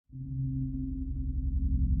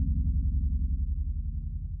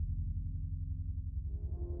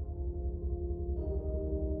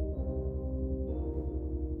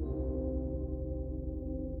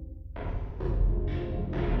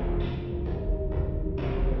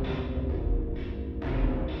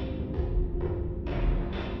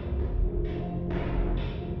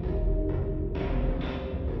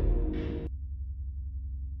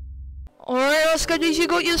Oscar, did you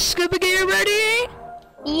got your scuba gear ready?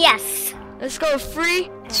 Yes. Let's go. 3,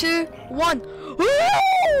 2, 1.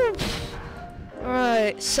 Woo!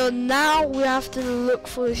 Alright, so now we have to look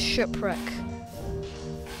for the shipwreck.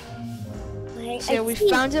 Wait, So yeah, we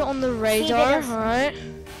found it on the radar, alright?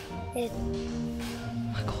 Oh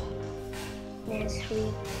my god. Yes,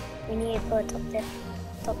 we need to put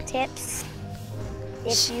top tips.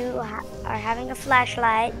 If you are having a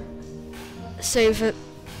flashlight, Save it.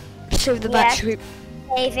 Save the battery.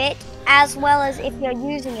 Save it, as well as if you're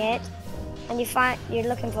using it and you're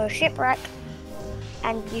looking for a shipwreck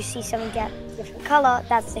and you see something get different color,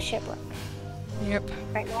 that's the shipwreck. Yep.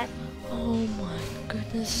 Right now. Oh my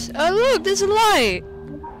goodness. Oh look, there's a light.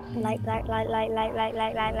 Light.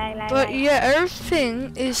 But yeah,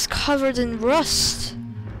 everything is covered in rust.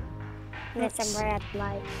 There's some red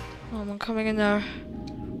light. Oh, I'm coming in there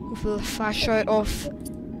with the flashlight off.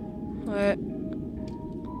 Right.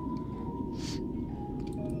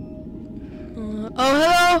 Oh,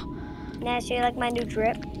 hello! Now, so you like my new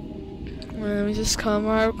drip? Let me just come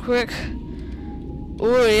real quick.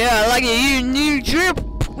 Oh yeah, I like your new drip.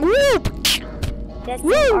 Whoop! There's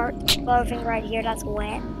some art clothing right here that's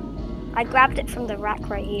wet. I grabbed it from the rack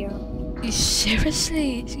right here. You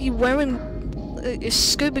seriously? You wearing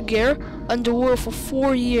scuba gear underwater for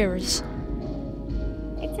 4 years?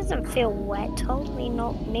 It doesn't feel wet. Totally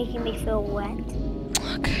not making me feel wet.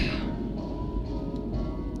 Okay.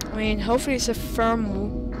 I mean, hopefully it's a thermal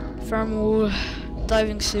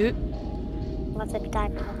diving suit. What's a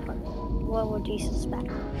diving equipment? What would you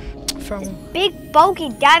suspect? Thermal. This big bulky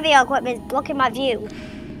diving equipment is blocking my view.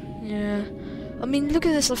 Yeah. I mean, look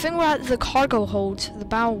at this. I think we're at the cargo hold, the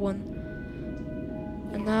bow one.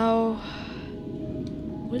 And now,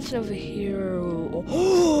 what's over here?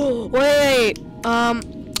 Oh, wait. I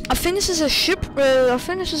think this is a ship. I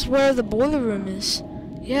think this is where the boiler room is.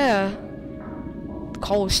 Yeah. The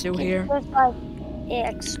coal is still here. It looks like it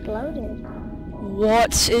exploded.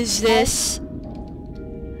 What is this?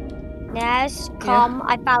 Ness, come.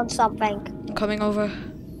 I found something. I'm coming over.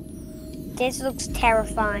 This looks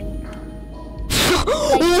terrifying.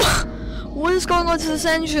 What is going on to this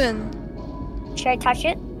engine? Should I touch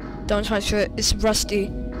it? Don't touch it. It's rusty.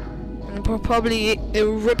 And it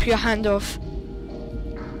will rip your hand off.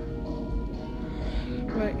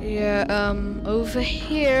 Right, yeah, over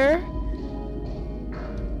here.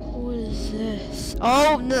 What is this?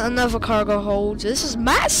 Oh, another cargo hold. This is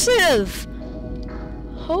massive!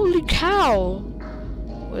 Holy cow!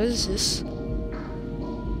 What is this?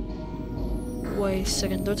 Wait a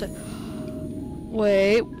second, don't I...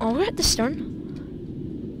 Wait, are we at the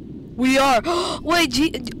stern? We are! Wait, do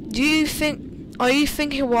you think... Are you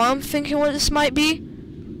thinking what I'm thinking what this might be?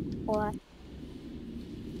 What?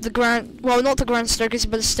 The grand... Well, not the grand staircase,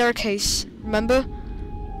 but the staircase. Remember?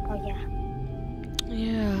 Oh, yeah.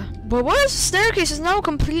 Yeah. But what is the staircase? It's now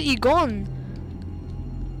completely gone.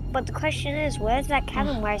 But the question is, where's that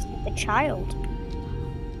cabin? Where's the child?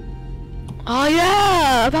 Oh,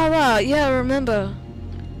 yeah! About that. Yeah, I remember.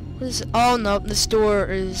 What is... Oh, no. This door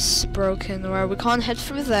is broken. Or we can't head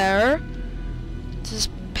through there. This is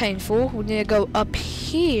painful. We need to go up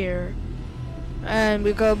here. And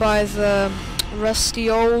we go by the rusty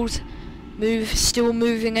old still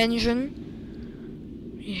moving engine.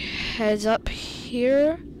 We head up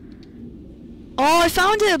here. Oh, I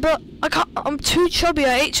found it, but I can't. I'm too chubby.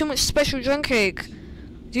 I ate too much special junk cake.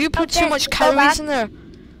 Do you put too much calories in there?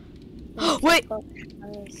 Wait.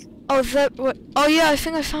 Oh, oh yeah, I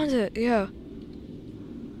think I found it. Yeah.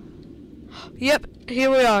 Yep. Here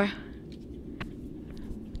we are.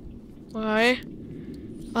 Alright.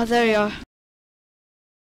 Oh, there you are.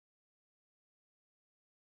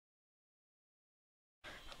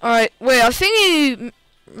 Alright, wait, I think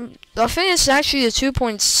it's actually the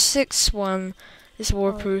 2.6 one is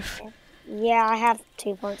waterproof. Okay. Yeah, I have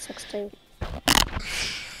 2.62.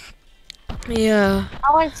 Yeah.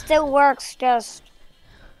 That one still works, let's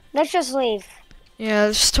just leave. Yeah,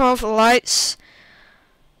 let's turn off the lights.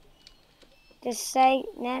 Just say,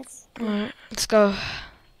 Ness. Alright, let's go.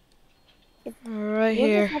 Right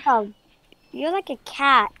You're here. You're like a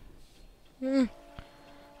cat. Mm.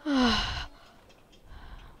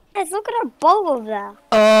 Guys, look at our boat over there.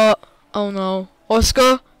 Oh no.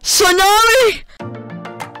 Oscar, tsunami!